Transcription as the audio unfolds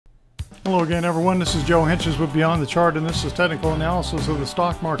Hello again, everyone. This is Joe Henches with Beyond the Chart, and this is technical analysis of the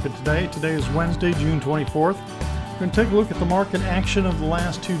stock market today. Today is Wednesday, June 24th. We're going to take a look at the market action of the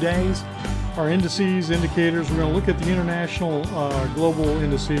last 2 days, our indices, indicators. We're going to look at the international global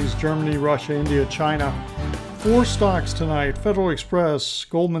indices, Germany, Russia, India, China. 4 stocks tonight: Federal Express,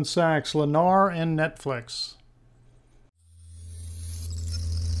 Goldman Sachs, Lennar, and NFLX.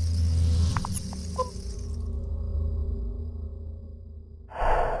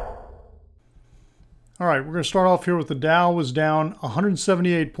 All right, we're going to start off here with the Dow was down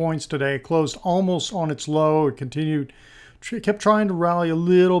 178 points today, closed almost on its low. It continued, kept trying to rally a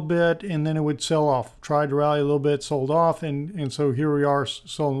little bit, and then it would sell off. Tried to rally a little bit, sold off, and so here we are,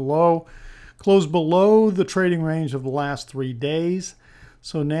 selling low. Closed below the trading range of the last 3 days.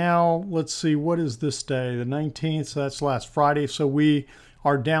 So now let's see, what is this day? The 19th, so that's last Friday. So we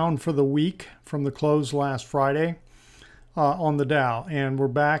are down for the week from the close last Friday. On the Dow, and we're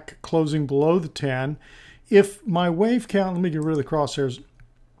back closing below the 10. If my wave count, let me get rid of the crosshairs.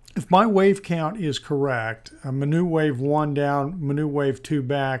 If my wave count is correct, a minute wave 1 down, minute wave 2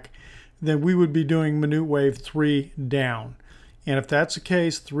 back, then we would be doing minute wave 3 down. And if that's the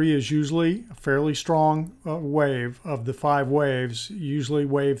case, 3 is usually a fairly strong wave of the 5 waves. Usually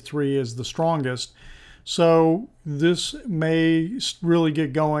wave 3 is the strongest. So this may really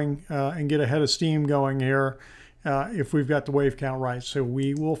get going and get a head of steam going here. If we've got the wave count right. So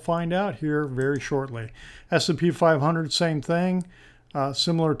we will find out here very shortly. S&P 500, same thing.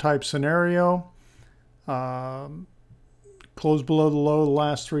 Similar type scenario. Closed below the low the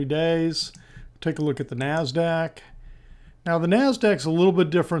last 3 days. Take a look at the NASDAQ. Now the NASDAQ's a little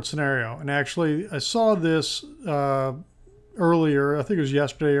bit different scenario. And actually I saw this earlier. I think it was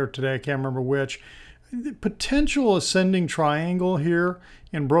yesterday or today. I can't remember which. The potential ascending triangle here,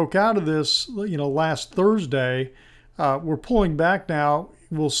 and broke out of this, last Thursday. We're pulling back now.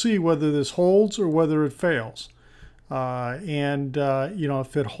 We'll see whether this holds or whether it fails.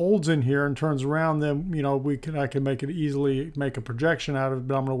 If it holds in here and turns around, then I can easily make a projection out of it.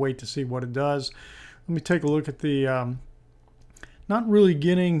 But I'm going to wait to see what it does. Let me take a look at the. Not really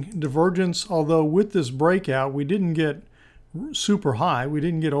getting divergence, although with this breakout we didn't get super high. We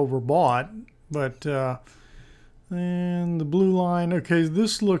didn't get overbought, but. And the blue line, okay,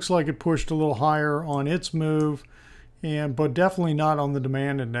 this looks like it pushed a little higher on its move, but definitely not on the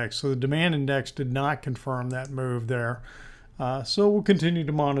demand index. So the demand index did not confirm that move there. So we'll continue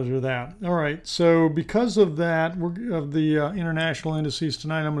to monitor that. All right, so because of that, of the international indices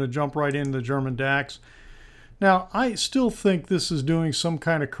tonight, I'm going to jump right into the German DAX. Now, I still think this is doing some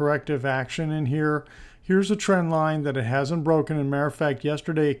kind of corrective action in here. Here's a trend line that it hasn't broken. As a matter of fact,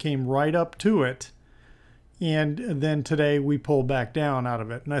 yesterday it came right up to it. And then today we pulled back down out of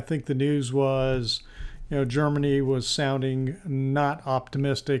it. And I think the news was, Germany was sounding not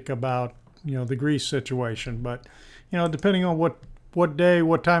optimistic about, the Greece situation. But, depending on what day,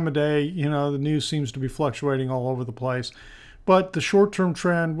 what time of day, the news seems to be fluctuating all over the place. But the short-term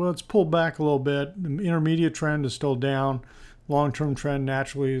trend, well, it's pulled back a little bit. The intermediate trend is still down. Long-term trend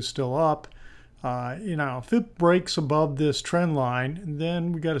naturally is still up. If it breaks above this trend line,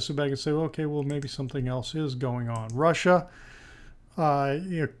 then we got to sit back and say, well, okay, well, maybe something else is going on. Russia,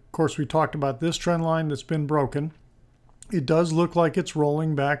 of course, we talked about this trend line that's been broken. It does look like it's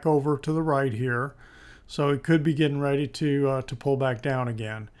rolling back over to the right here, so it could be getting ready to pull back down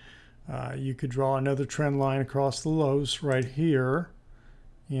again. You could draw another trend line across the lows right here.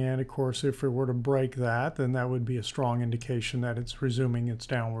 And of course, if it were to break that, then that would be a strong indication that it's resuming its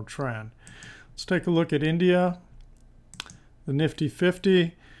downward trend. Let's take a look at India, the Nifty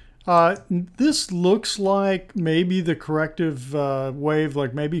 50. This looks like maybe the corrective wave,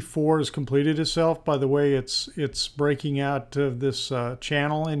 like maybe 4 has completed itself by the way it's breaking out of this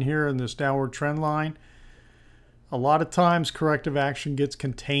channel in here in this downward trend line. A lot of times corrective action gets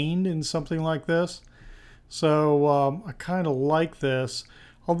contained in something like this. So I kind of like this.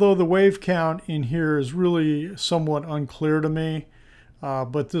 Although the wave count in here is really somewhat unclear to me.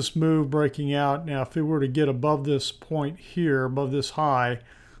 But this move breaking out, now if it were to get above this point here, above this high,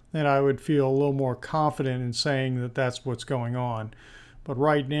 then I would feel a little more confident in saying that that's what's going on. But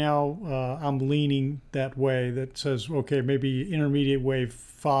right now, I'm leaning that way that says, okay, maybe intermediate wave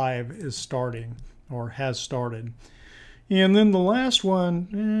 5 is starting or has started. And then the last one,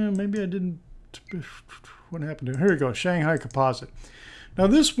 maybe I didn't, what happened to it? Here we go, Shanghai Composite. Now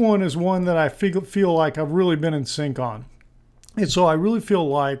this one is one that I feel like I've really been in sync on. And so I really feel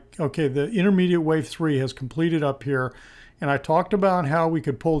like, okay, the intermediate wave 3 has completed up here. And I talked about how we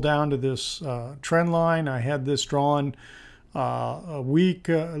could pull down to this trend line. I had this drawn at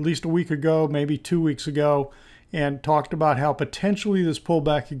least a week ago, maybe 2 weeks ago. and talked about how potentially this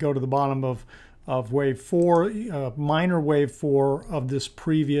pullback could go to the bottom of wave 4, minor wave 4 of this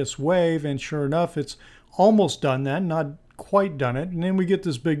previous wave. And sure enough, it's almost done that, not quite done it. And then we get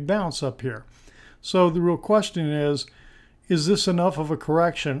this big bounce up here. So the real question is this enough of a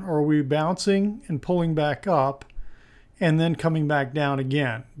correction? Or are we bouncing and pulling back up and then coming back down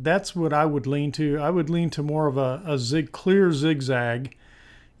again? That's what I would lean to. I would lean to more of a clear zigzag.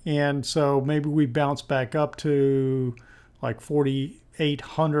 And so maybe we bounce back up to like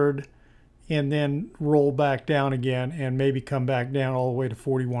 4,800 and then roll back down again and maybe come back down all the way to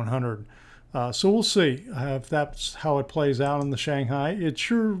 4,100. So we'll see if that's how it plays out in the Shanghai.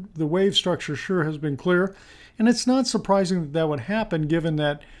 The wave structure sure has been clear. And it's not surprising that that would happen, given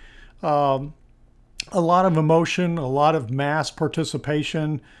that a lot of emotion, a lot of mass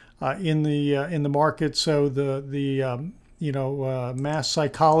participation in the market. So the mass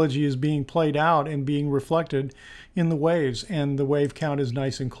psychology is being played out and being reflected in the waves, and the wave count is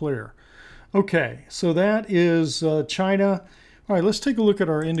nice and clear. Okay, so that is China. All right, let's take a look at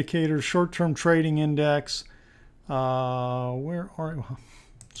our indicators. Short-term trading index. Where are we?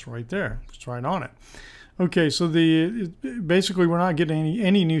 It's right there. It's right on it. Okay, so basically we're not getting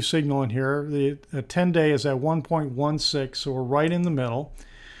any new signal in here. The 10-day is at 1.16, so we're right in the middle.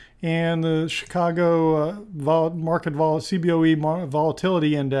 And the Chicago CBOE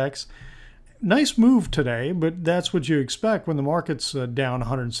Volatility Index, nice move today, but that's what you expect when the market's down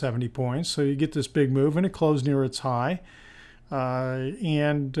 170 points. So you get this big move, and it closed near its high. So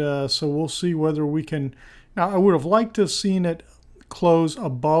we'll see whether we can. Now, I would have liked to have seen it close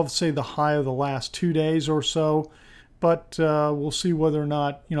above, say, the high of the last 2 days or so, but we'll see whether or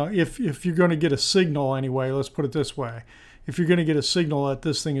not, if you're going to get a signal anyway, let's put it this way. If you're going to get a signal that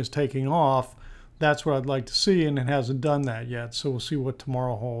this thing is taking off, that's what I'd like to see, and it hasn't done that yet. So we'll see what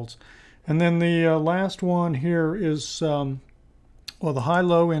tomorrow holds. And then the last one here is, the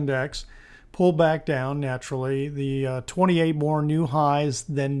high-low index pulled back down naturally. The 28 more new highs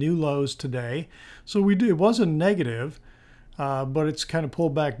than new lows today. So it wasn't negative, but it's kind of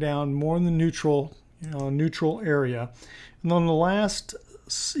pulled back down more in the neutral area. And then the last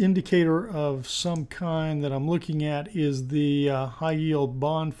indicator of some kind that I'm looking at is the high yield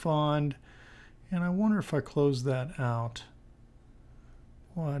bond fund. And I wonder if I close that out.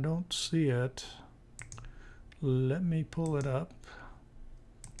 Well, I don't see it. Let me pull it up.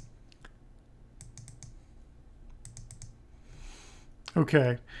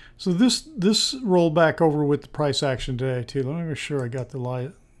 Okay, so this rolled back over with the price action today too. Let me make sure I got the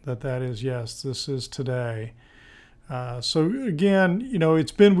light that is, yes, this is today. So again,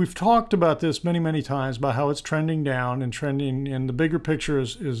 we've talked about this many times about how it's trending down and trending, and the bigger picture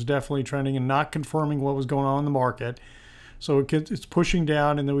is definitely trending and not confirming what was going on in the market. So it's pushing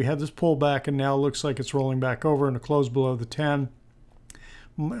down, and then we had this pullback, and now it looks like it's rolling back over and a close below the 10.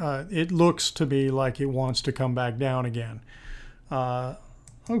 It looks to me like it wants to come back down again.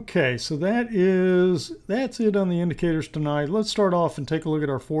 Okay, so that's it on the indicators tonight. Let's start off and take a look at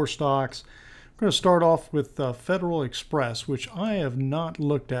our 4 stocks. I'm going to start off with Federal Express, which I have not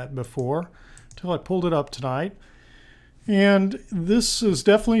looked at before until I pulled it up tonight. And this is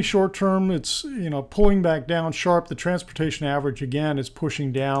definitely short term. It's pulling back down sharp. The transportation average again is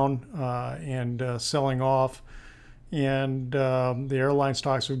pushing down and selling off. And the airline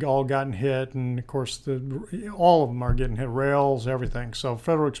stocks have all gotten hit, and of course all of them are getting hit, rails, everything. So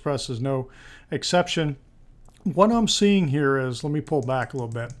Federal Express is no exception. What I'm seeing here is, let me pull back a little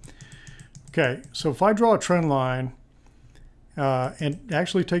bit. Okay, so if I draw a trend line and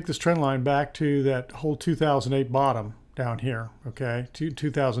actually take this trend line back to that whole 2008 bottom down here, okay, to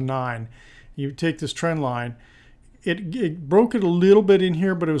 2009, you take this trend line, it broke it a little bit in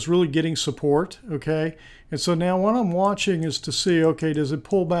here, but it was really getting support, okay? And so now what I'm watching is to see, okay, does it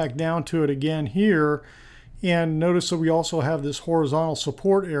pull back down to it again here? And notice that we also have this horizontal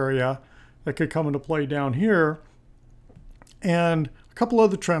support area that could come into play down here, and a couple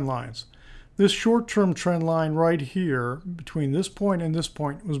other trend lines. This short-term trend line right here between this point and this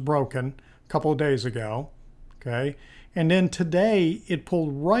point was broken a couple of days ago, okay? And then today it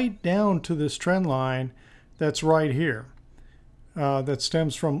pulled right down to this trend line that's right here. That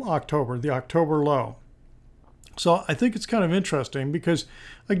stems from October, the October low. So I think it's kind of interesting because,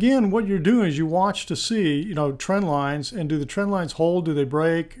 again, what you're doing is you watch to see, trend lines, and do the trend lines hold? Do they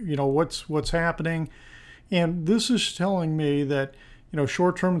break? What's happening? And this is telling me that,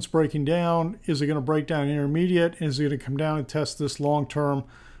 short term it's breaking down. Is it going to break down intermediate? Is it going to come down and test this long-term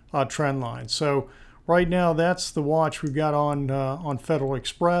trend line? So right now that's the watch we've got on Federal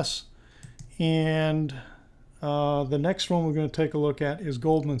Express. And the next one we're going to take a look at is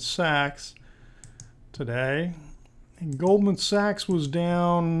Goldman Sachs. today. And Goldman Sachs was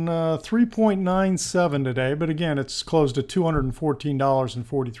down 3.97 today, but again, it's closed at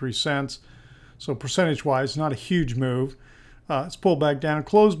 $214.43. So percentage-wise, not a huge move. It's pulled back down,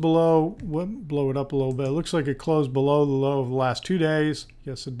 closed below, blow it up a little bit. It looks like it closed below the low of the last 2 days.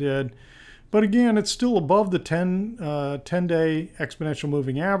 Yes, it did. But again, it's still above the 10-day exponential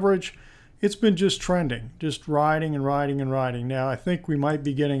moving average. It's been just trending, just riding and riding and riding. Now, I think we might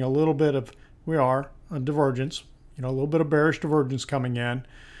be getting a little bit of, a divergence, a little bit of bearish divergence coming in.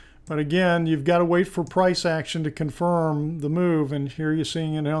 But again, you've got to wait for price action to confirm the move. And here you're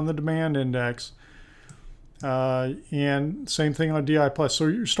seeing it on the demand index. And same thing on DI+. So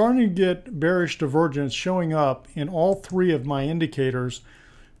you're starting to get bearish divergence showing up in all three of my indicators,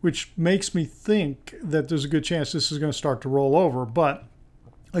 which makes me think that there's a good chance this is going to start to roll over. But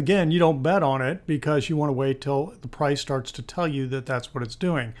again, you don't bet on it because you want to wait till the price starts to tell you that that's what it's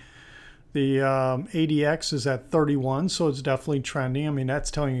doing. The ADX is at 31, so it's definitely trending. I mean,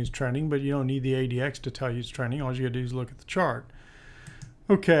 that's telling you it's trending, but you don't need the ADX to tell you it's trending. All you got to do is look at the chart.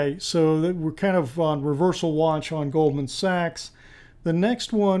 Okay, so we're kind of on reversal watch on Goldman Sachs. The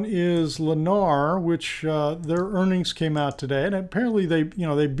next one is Lennar, which their earnings came out today, and apparently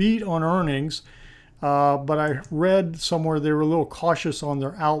they beat on earnings, but I read somewhere they were a little cautious on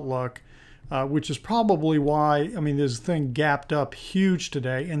their outlook, which is probably why, this thing gapped up huge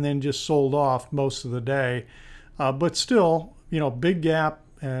today and then just sold off most of the day. But still, big gap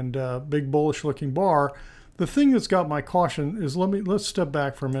and big bullish looking bar. The thing that's got my caution is, let's step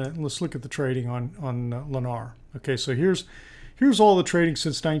back for a minute and let's look at the trading on Lennar. Okay, so here's all the trading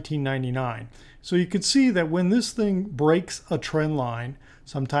since 1999. So you can see that when this thing breaks a trend line,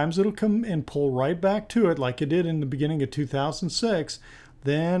 sometimes it'll come and pull right back to it like it did in the beginning of 2006.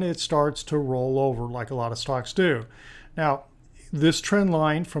 Then it starts to roll over like a lot of stocks do. Now, this trend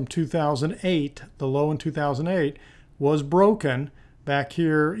line from 2008, the low in 2008, was broken back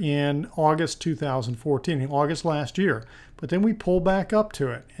here in August 2014, in August last year. But then we pull back up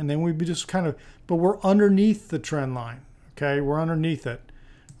to it, and then we just but we're underneath the trend line. Okay, we're underneath it.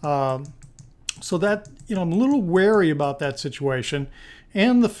 So that, I'm a little wary about that situation,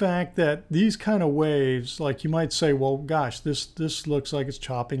 and the fact that these kind of waves, like you might say, well, gosh, this looks like it's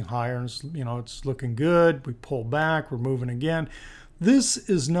chopping higher, and it's looking good. We pull back, we're moving again. This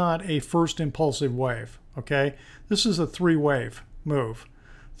is not a first impulsive wave. Okay, this is a three-wave move.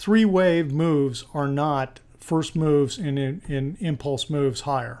 Three-wave moves are not first moves in impulse moves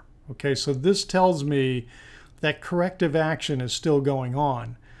higher. Okay, so this tells me that corrective action is still going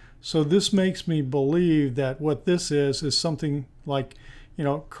on. So this makes me believe that what this is something like,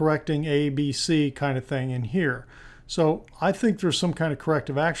 correcting A, B, C kind of thing in here. So I think there's some kind of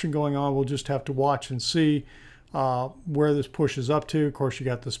corrective action going on. We'll just have to watch and see where this pushes up to. Of course, you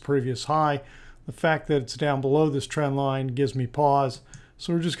got this previous high. The fact that it's down below this trend line gives me pause.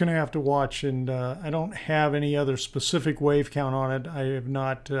 So we're just going to have to watch, and I don't have any other specific wave count on it. I have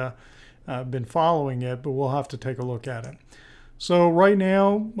not been following it, but we'll have to take a look at it. So right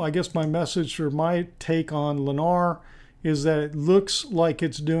now, I guess my message or my take on Lennar is that it looks like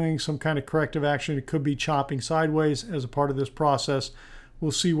it's doing some kind of corrective action. It could be chopping sideways as a part of this process.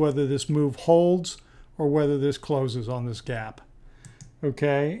 We'll see whether this move holds or whether this closes on this gap.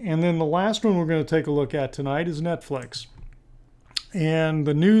 Okay, and then the last one we're going to take a look at tonight is Netflix. And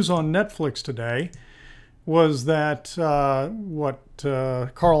the news on Netflix today was that Carl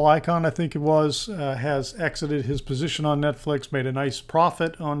Icahn, I think it was, has exited his position on Netflix, made a nice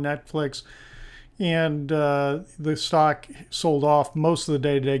profit on Netflix, and the stock sold off most of the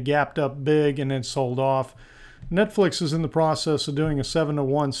day today, gapped up big and then sold off. Netflix is in the process of doing a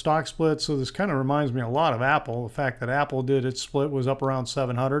 7-to-1 stock split, so this kind of reminds me a lot of Apple. The fact that Apple did its split was up around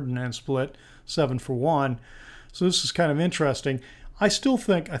 700 and then split 7-for-1. So this is kind of interesting. I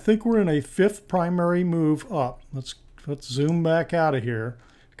think we're in a fifth primary move up. Let's zoom back out of here.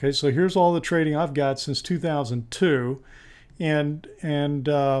 Okay, so here's all the trading I've got since 2002, and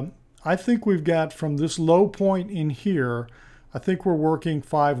I think we've got from this low point in here, I think we're working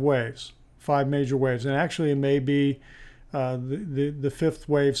 5 waves. 5 major waves, and actually it may be the fifth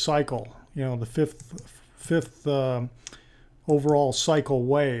wave cycle, the fifth overall cycle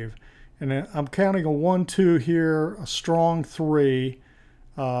wave. And I'm counting a 1, 2 here, a strong 3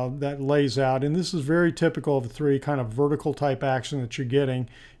 that lays out, and this is very typical of the 3 kind of vertical type action that you're getting.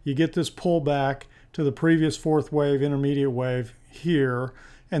 You get this pullback to the previous 4th wave, intermediate wave here,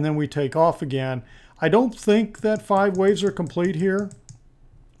 and then we take off again. I don't think that 5 waves are complete here.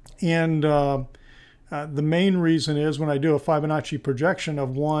 And the main reason is when I do a Fibonacci projection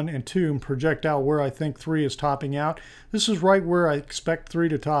of 1 and 2 and project out where I think 3 is topping out, this is right where I expect 3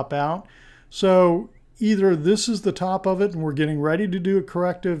 to top out. So either this is the top of it and we're getting ready to do a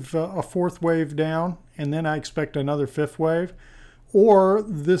corrective, a fourth wave down, and then I expect another fifth wave, or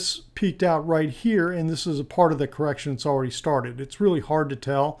this peaked out right here and this is a part of the correction that's already started. It's really hard to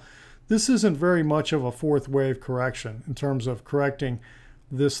tell. This isn't very much of a fourth wave correction in terms of correcting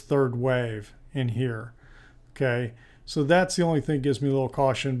this third wave in here. Okay, so that's the only thing that gives me a little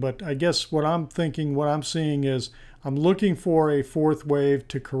caution, but I guess what I'm thinking, what I'm seeing is I'm looking for a fourth wave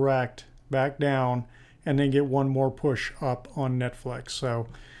to correct back down and then get one more push up on NFLX. So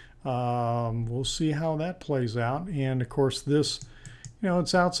we'll see how that plays out. And of course this, you know,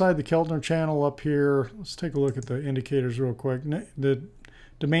 it's outside the Keltner channel up here. Let's take a look at the indicators real quick. The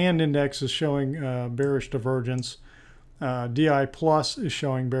demand index is showing bearish divergence. DI plus is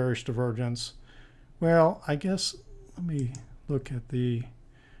showing bearish divergence. Well, I guess let me look at the,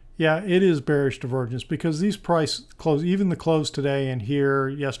 yeah, it is bearish divergence because these price close, even the close today and here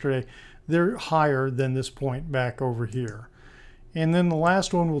yesterday, they're higher than this point back over here. And then the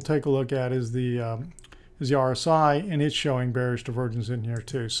last one we'll take a look at is the RSI, and it's showing bearish divergence in here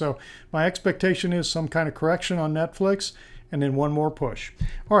too. So my expectation is some kind of correction on NFLX and then one more push.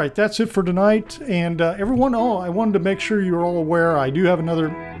 All right, that's it for tonight. And everyone, I wanted to make sure you're all aware I do have another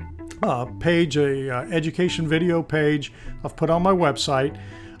page, education video page I've put on my website.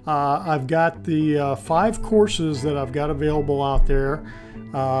 I've got the 5 courses that I've got available out there.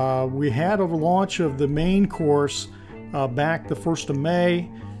 We had a launch of the main course back the 1st of May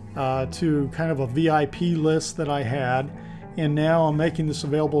to kind of a VIP list that I had, and now I'm making this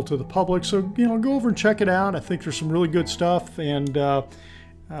available to the public. So, you know, go over and check it out. I think there's some really good stuff, and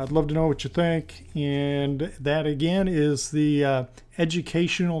I'd love to know what you think. And that again is the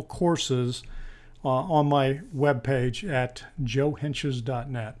educational courses on my webpage at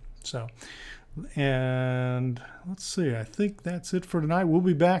joehenches.net. So, and let's see, I think that's it for tonight. We'll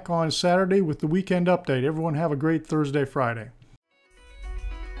be back on Saturday with the weekend update. Everyone have a great Thursday, Friday.